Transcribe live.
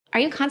Are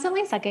you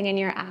constantly sucking in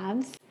your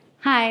abs?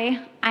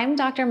 Hi, I'm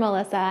Dr.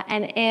 Melissa,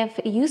 and if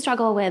you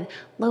struggle with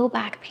low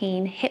back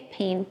pain, hip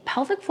pain,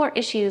 pelvic floor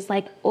issues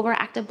like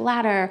overactive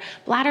bladder,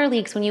 bladder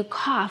leaks when you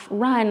cough,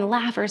 run,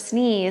 laugh, or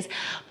sneeze,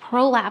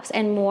 prolapse,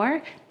 and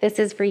more, this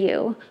is for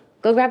you.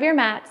 Go grab your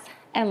mats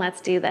and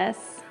let's do this.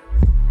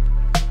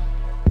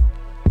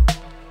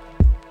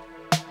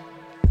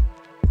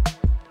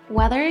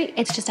 Whether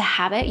it's just a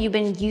habit, you've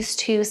been used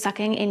to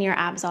sucking in your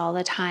abs all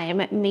the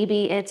time,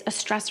 maybe it's a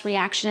stress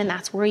reaction and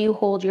that's where you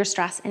hold your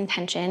stress and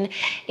tension.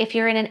 If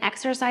you're in an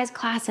exercise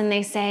class and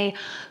they say,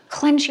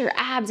 clench your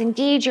abs,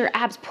 engage your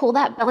abs, pull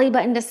that belly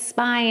button to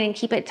spine and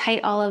keep it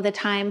tight all of the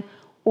time,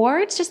 or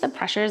it's just the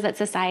pressures that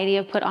society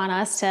have put on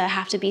us to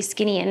have to be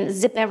skinny and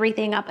zip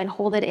everything up and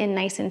hold it in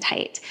nice and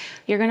tight.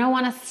 You're gonna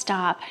wanna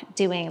stop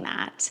doing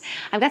that.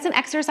 I've got some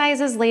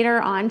exercises later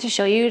on to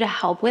show you to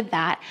help with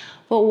that.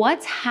 But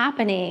what's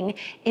happening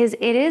is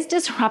it is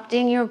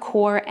disrupting your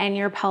core and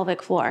your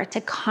pelvic floor to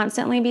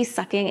constantly be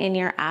sucking in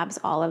your abs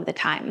all of the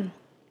time.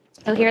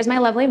 So here's my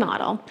lovely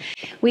model.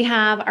 We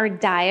have our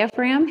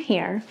diaphragm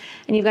here,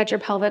 and you've got your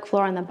pelvic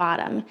floor on the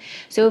bottom.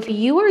 So if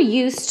you are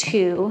used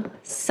to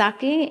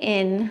sucking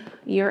in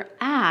your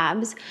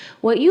abs,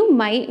 what you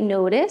might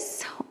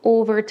notice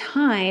over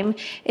time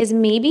is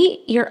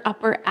maybe your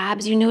upper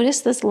abs, you notice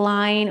this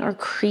line or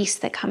crease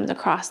that comes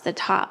across the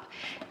top.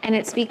 And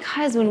it's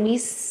because when we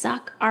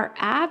suck our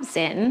abs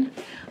in,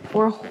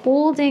 we're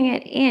holding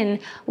it in.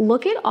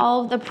 Look at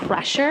all of the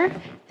pressure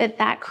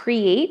that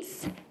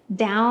creates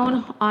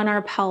down on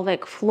our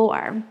pelvic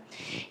floor.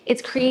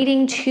 It's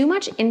creating too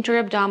much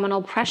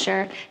intra-abdominal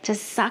pressure to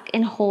suck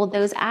and hold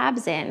those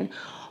abs in.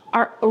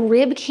 Our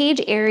rib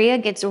cage area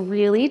gets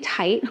really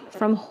tight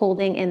from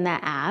holding in the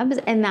abs,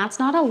 and that's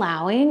not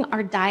allowing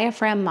our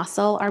diaphragm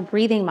muscle, our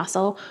breathing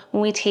muscle,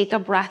 when we take a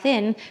breath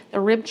in, the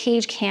rib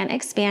cage can't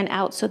expand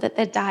out so that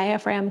the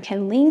diaphragm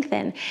can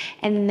lengthen.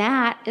 And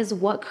that is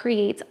what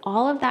creates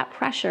all of that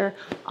pressure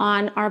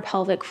on our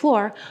pelvic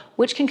floor,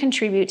 which can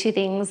contribute to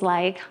things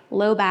like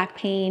low back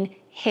pain,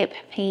 hip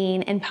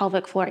pain, and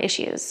pelvic floor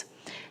issues.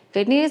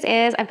 Good news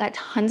is I've got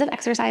tons of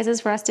exercises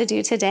for us to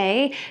do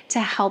today to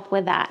help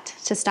with that,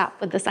 to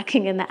stop with the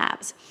sucking in the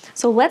abs.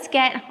 So let's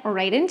get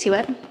right into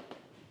it.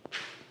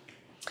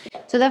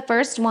 So the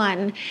first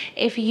one,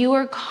 if you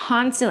are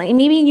constantly,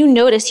 maybe you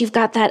notice you've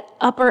got that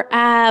upper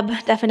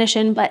ab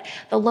definition, but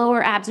the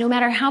lower abs, no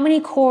matter how many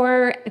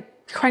core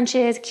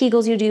crunches,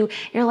 Kegels you do,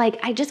 you're like,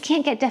 I just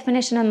can't get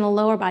definition on the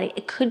lower body.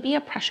 It could be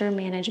a pressure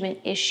management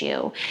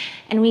issue.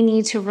 And we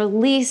need to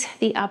release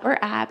the upper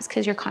abs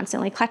because you're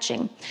constantly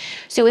clutching.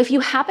 So if you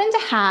happen to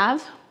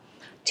have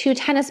 2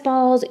 tennis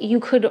balls,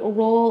 you could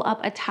roll up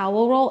a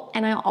towel roll,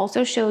 and I'll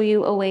also show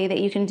you a way that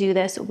you can do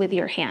this with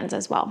your hands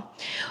as well.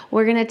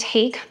 We're gonna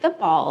take the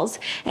balls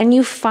and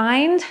you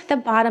find the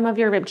bottom of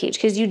your rib cage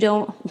because you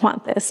don't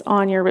want this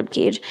on your rib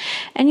cage.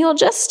 And you'll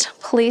just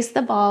place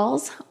the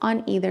balls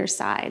on either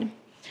side.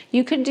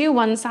 You could do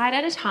one side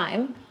at a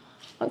time,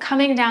 but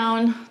coming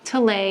down to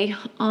lay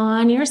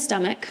on your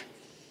stomach,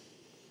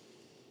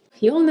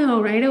 you'll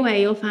know right away,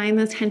 you'll find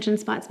those tension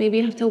spots. Maybe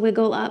you have to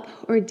wiggle up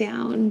or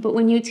down, but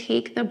when you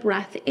take the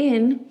breath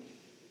in,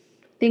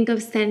 think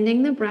of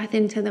sending the breath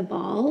into the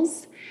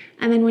balls.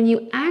 And then when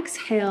you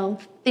exhale,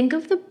 think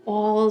of the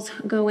balls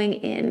going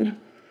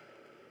in.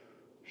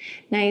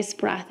 Nice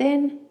breath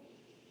in.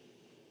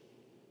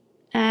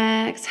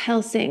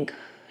 Exhale, sink.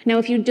 Now,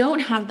 if you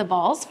don't have the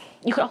balls,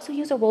 you could also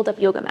use a rolled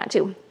up yoga mat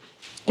too.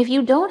 If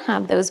you don't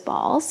have those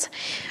balls,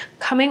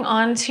 coming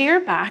onto your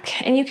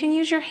back, and you can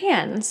use your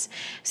hands.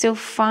 So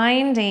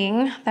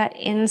finding that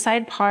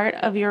inside part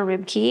of your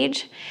rib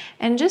cage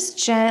and just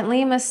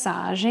gently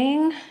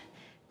massaging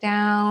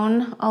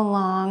down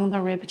along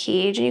the rib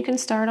cage. And you can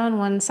start on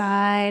one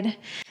side,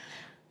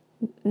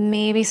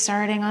 maybe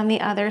starting on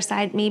the other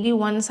side. Maybe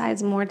one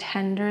side's more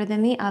tender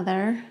than the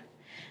other.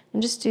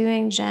 And just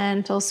doing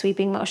gentle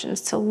sweeping motions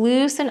to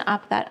loosen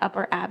up that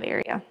upper ab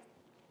area.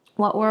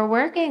 What we're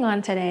working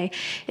on today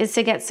is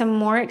to get some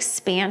more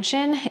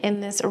expansion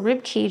in this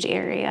rib cage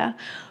area,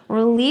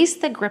 release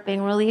the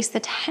gripping, release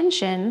the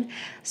tension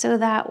so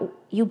that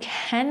you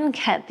can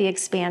get the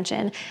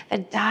expansion. The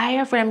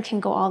diaphragm can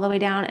go all the way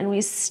down and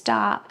we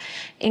stop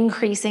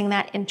increasing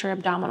that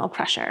intra-abdominal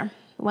pressure.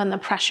 When the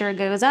pressure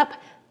goes up,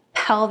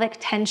 pelvic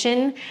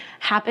tension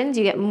happens,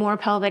 you get more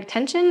pelvic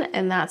tension,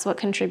 and that's what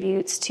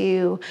contributes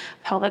to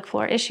pelvic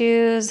floor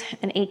issues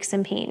and aches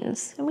and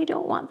pains. And we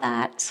don't want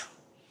that.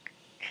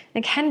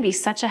 It can be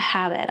such a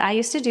habit. I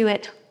used to do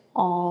it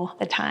all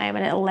the time,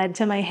 and it led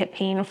to my hip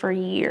pain for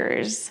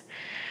years.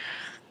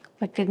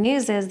 But good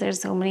news is there's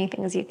so many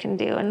things you can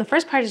do. And the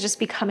first part is just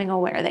becoming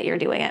aware that you're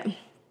doing it.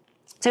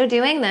 So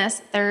doing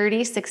this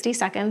 30, 60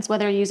 seconds,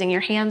 whether you're using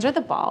your hands or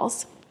the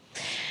balls.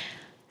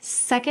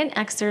 Second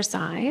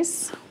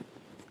exercise,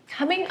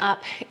 coming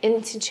up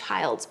into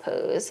child's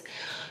pose.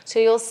 So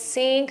you'll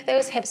sink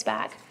those hips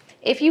back.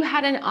 If you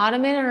had an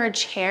ottoman or a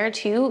chair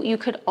too, you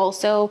could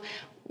also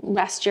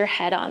rest your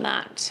head on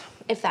that.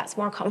 if that's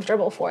more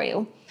comfortable for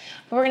you.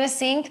 But we're gonna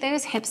sink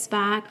those hips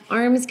back.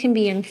 Arms can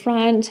be in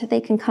front, they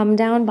can come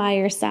down by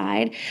your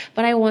side,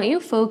 but I want you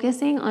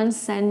focusing on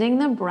sending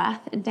the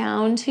breath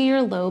down to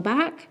your low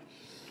back,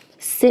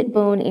 sit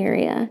bone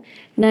area.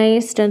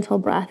 Nice, gentle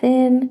breath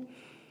in.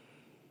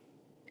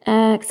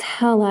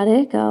 Exhale, let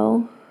it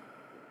go.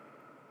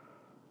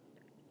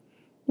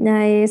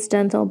 Nice,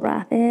 gentle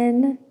breath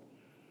in.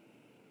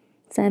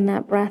 Send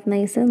that breath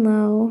nice and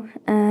low.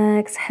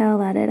 Exhale,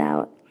 let it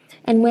out.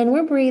 And when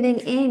we're breathing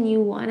in,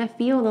 you want to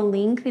feel the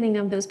lengthening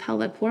of those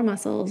pelvic floor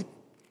muscles.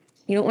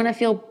 You don't want to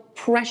feel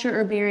pressure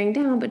or bearing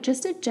down, but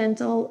just a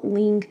gentle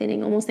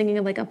lengthening, almost thinking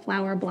of like a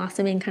flower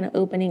blossoming, kind of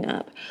opening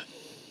up.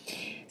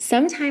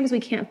 Sometimes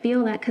we can't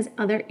feel that because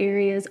other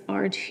areas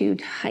are too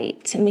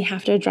tight, and we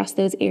have to address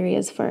those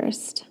areas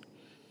first.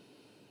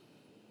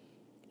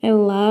 I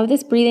love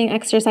this breathing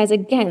exercise.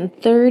 Again,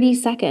 30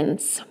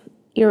 seconds.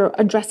 You're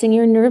addressing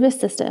your nervous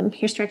system.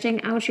 You're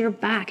stretching out your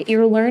back.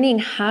 You're learning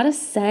how to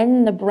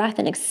send the breath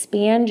and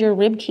expand your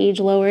rib cage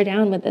lower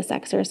down with this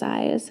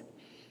exercise.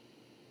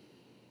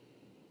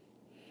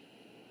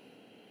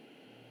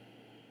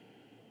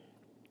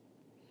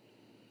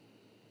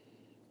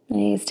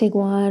 Nice. Take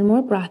one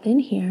more breath in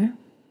here.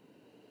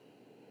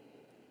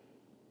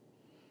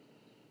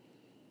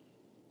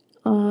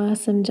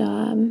 Awesome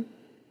job.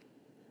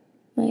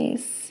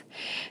 Nice.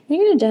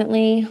 You're going to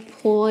gently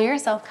pull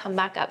yourself, come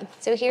back up.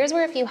 So here's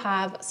where if you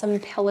have some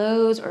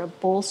pillows or a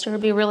bolster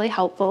would be really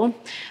helpful. I'm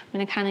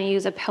going to kind of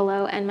use a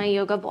pillow and my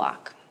yoga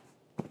block.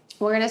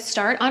 We're going to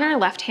start on our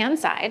left-hand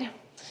side.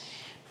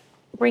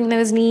 Bring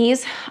those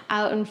knees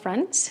out in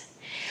front.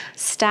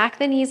 Stack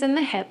the knees and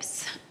the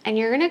hips, and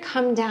you're going to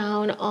come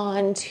down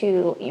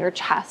onto your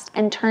chest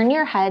and turn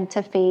your head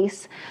to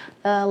face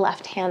the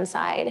left-hand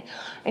side.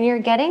 And you're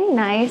getting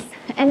nice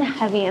and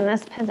heavy in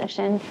this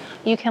position.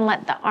 You can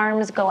let the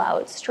arms go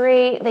out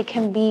straight. They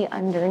can be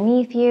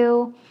underneath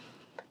you,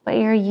 but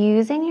you're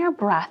using your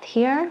breath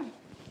here.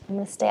 I'm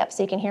gonna stay up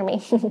so you can hear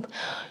me.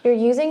 You're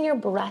using your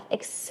breath,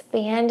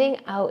 expanding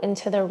out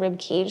into the rib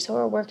cage. So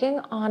we're working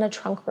on a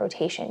trunk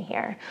rotation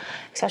here,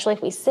 especially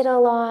if we sit a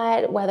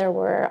lot, whether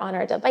we're on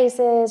our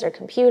devices or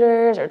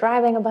computers or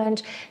driving a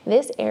bunch,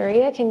 this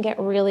area can get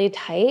really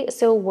tight.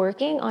 So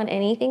working on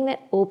anything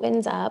that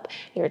opens up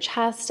your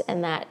chest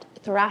and that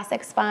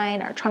thoracic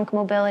spine, our trunk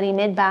mobility,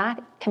 mid-back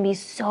can be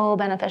so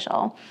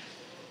beneficial.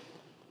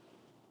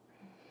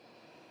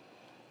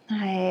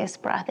 Nice,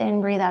 breath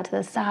in, breathe out to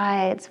the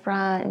sides,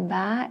 front and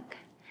back.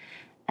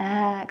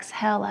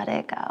 Exhale, let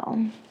it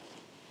go.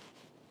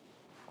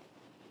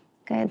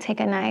 Good,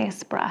 take a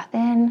nice breath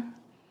in.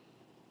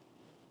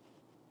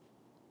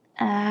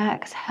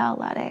 Exhale,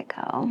 let it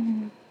go.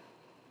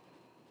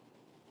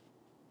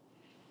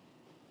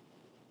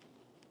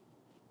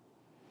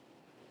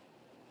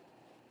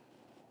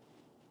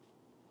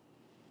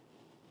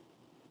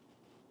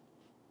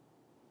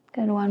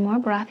 Good, one more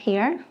breath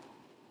here.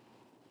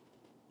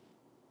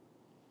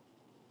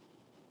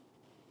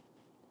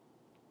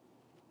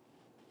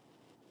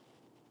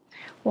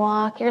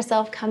 Walk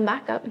yourself, come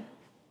back up,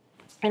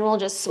 and we'll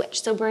just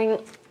switch. So bring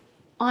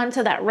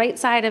onto that right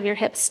side of your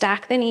hips,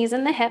 stack the knees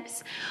and the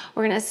hips.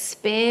 We're gonna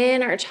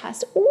spin our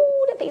chest,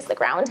 to face the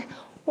ground.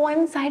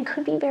 One side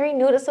could be very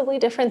noticeably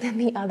different than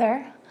the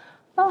other.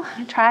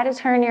 Try to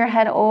turn your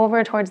head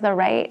over towards the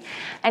right.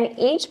 And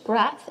each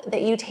breath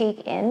that you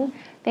take in,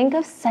 think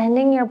of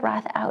sending your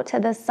breath out to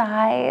the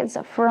sides,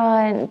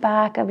 front,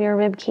 back of your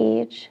rib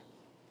cage.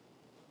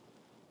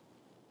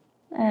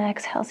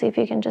 Exhale, see if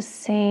you can just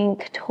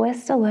sink,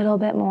 twist a little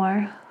bit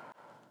more.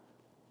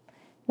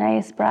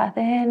 Nice breath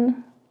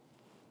in.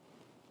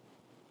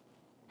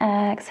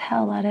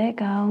 Exhale, let it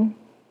go.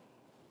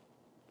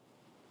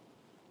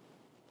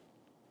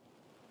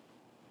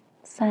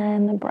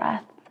 Send the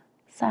breath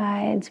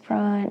sides,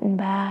 front, and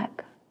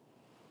back.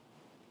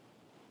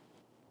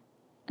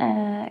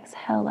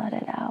 Exhale, let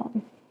it out.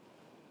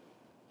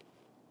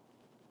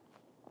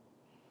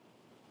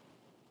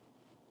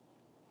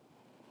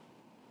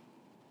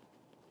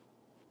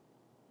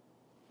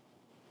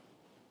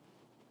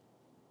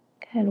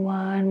 Good,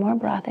 one more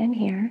breath in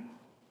here.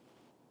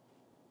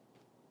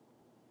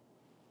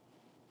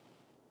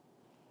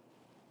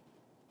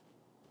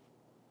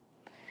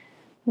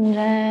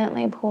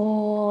 Gently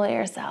pull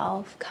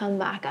yourself, come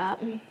back up.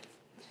 Then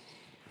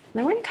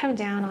we're gonna come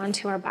down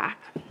onto our back.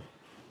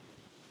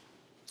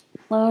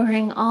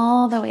 Lowering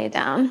all the way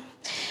down.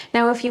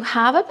 Now, if you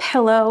have a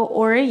pillow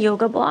or a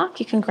yoga block,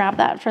 you can grab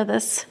that for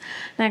this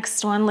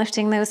next one,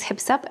 lifting those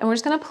hips up. And we're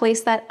just gonna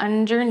place that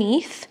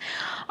underneath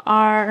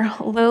our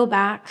low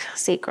back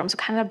sacrum, so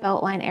kind of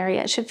belt line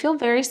area. It should feel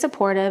very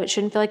supportive. It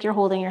shouldn't feel like you're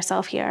holding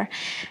yourself here.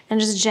 And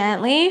just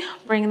gently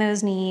bring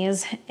those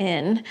knees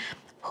in,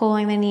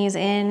 pulling the knees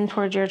in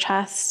towards your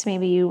chest.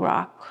 Maybe you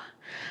rock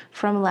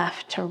from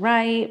left to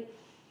right.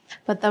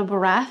 But the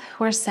breath,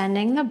 we're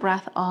sending the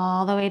breath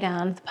all the way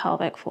down to the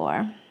pelvic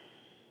floor.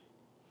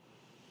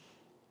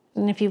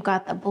 And if you've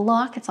got the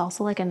block, it's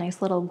also like a nice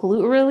little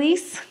glute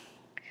release.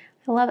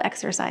 I love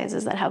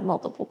exercises that have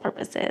multiple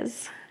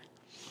purposes.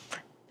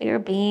 Bigger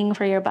bang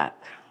for your buck.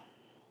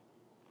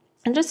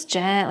 And just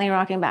gently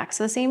rocking back.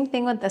 So the same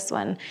thing with this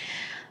one,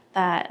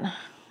 that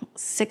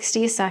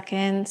 60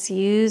 seconds,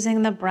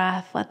 using the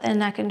breath, let the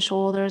neck and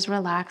shoulders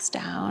relax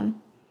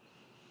down.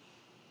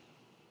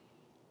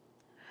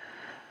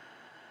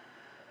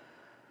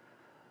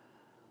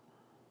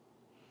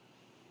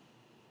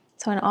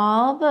 So in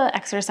all the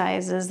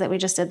exercises that we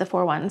just did, the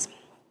 4 ones,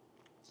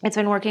 it's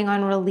been working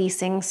on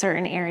releasing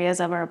certain areas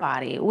of our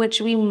body,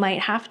 which we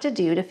might have to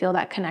do to feel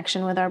that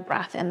connection with our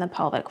breath in the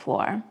pelvic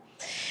floor,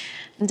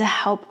 and to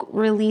help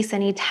release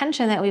any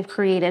tension that we've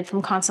created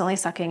from constantly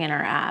sucking in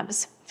our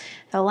abs.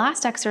 The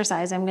last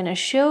exercise I'm going to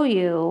show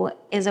you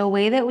is a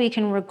way that we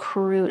can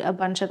recruit a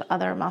bunch of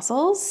other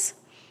muscles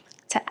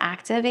to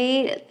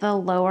activate the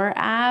lower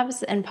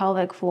abs and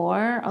pelvic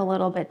floor a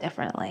little bit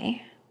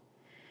differently.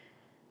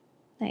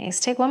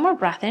 Nice. Take one more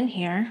breath in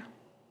here.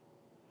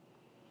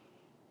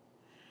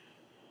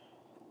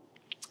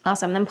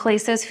 Awesome. Then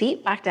place those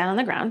feet back down on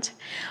the ground.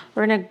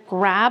 We're going to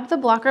grab the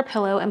blocker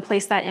pillow and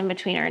place that in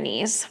between our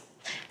knees.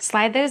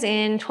 Slide those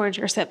in towards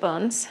your sit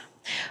bones.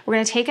 We're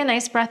going to take a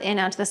nice breath in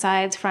out to the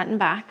sides, front and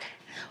back.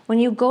 When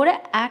you go to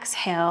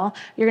exhale,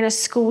 you're going to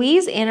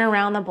squeeze in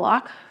around the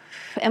block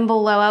and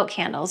blow out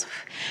candles.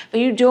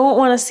 But you don't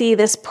want to see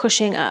this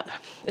pushing up.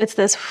 It's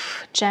this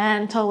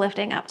gentle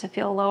lifting up to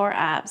feel lower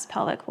abs,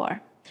 pelvic floor.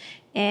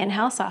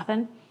 Inhale,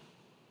 soften.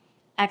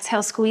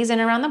 Exhale, squeeze in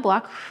around the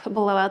block,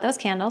 blow out those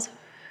candles.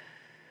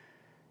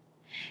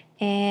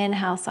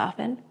 Inhale,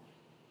 soften.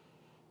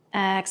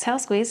 Exhale,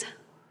 squeeze.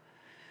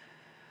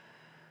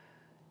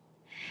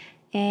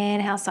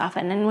 Inhale,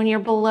 soften. And when you're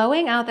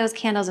blowing out those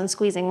candles and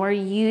squeezing, we're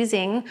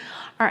using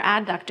our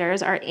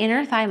adductors, our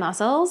inner thigh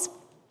muscles,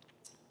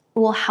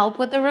 will help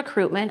with the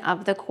recruitment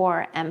of the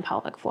core and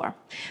pelvic floor.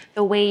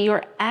 The way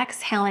you're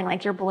exhaling,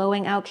 like you're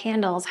blowing out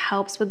candles,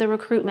 helps with the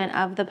recruitment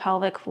of the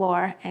pelvic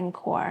floor and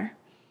core.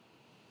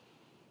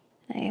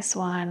 Nice,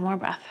 one more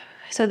breath.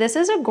 So this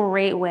is a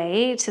great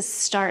way to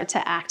start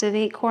to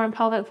activate core and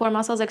pelvic floor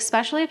muscles,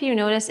 especially if you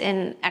notice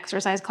in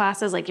exercise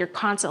classes, like you're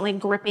constantly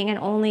gripping and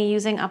only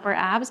using upper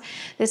abs.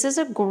 This is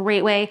a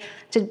great way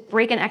to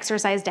break an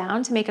exercise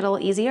down to make it a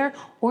little easier,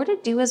 or to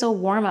do as a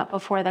warm-up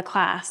before the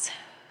class.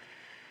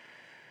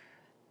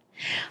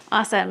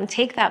 Awesome.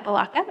 Take that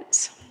block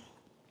out.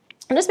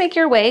 And just make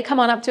your way, come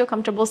on up to a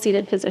comfortable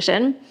seated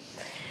position.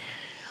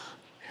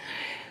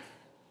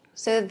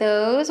 So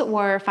those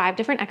were 5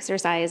 different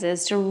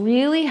exercises to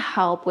really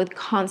help with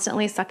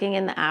constantly sucking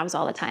in the abs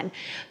all the time.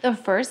 The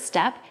first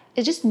step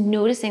is just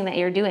noticing that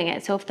you're doing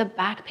it. So if the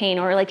back pain,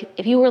 or like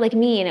if you were like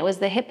me and it was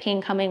the hip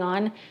pain coming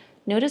on,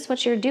 notice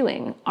what you're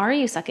doing. Are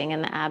you sucking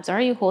in the abs?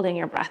 Are you holding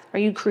your breath? Are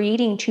you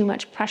creating too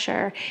much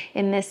pressure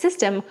in this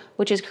system,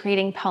 which is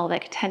creating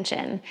pelvic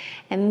tension?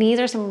 And these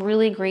are some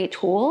really great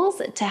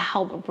tools to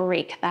help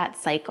break that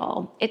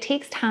cycle. It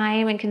takes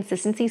time and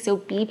consistency, so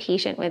be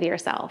patient with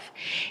yourself.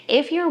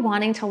 If you're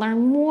wanting to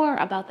learn more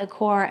about the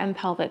core and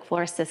pelvic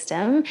floor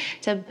system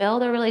to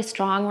build a really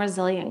strong,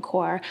 resilient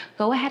core,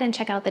 go ahead and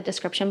check out the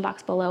description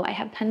box below. I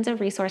have tons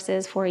of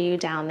resources for you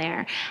down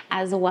there,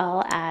 as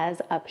well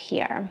as up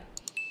here.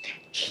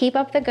 Keep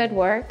up the good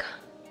work.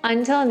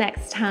 Until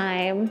next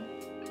time.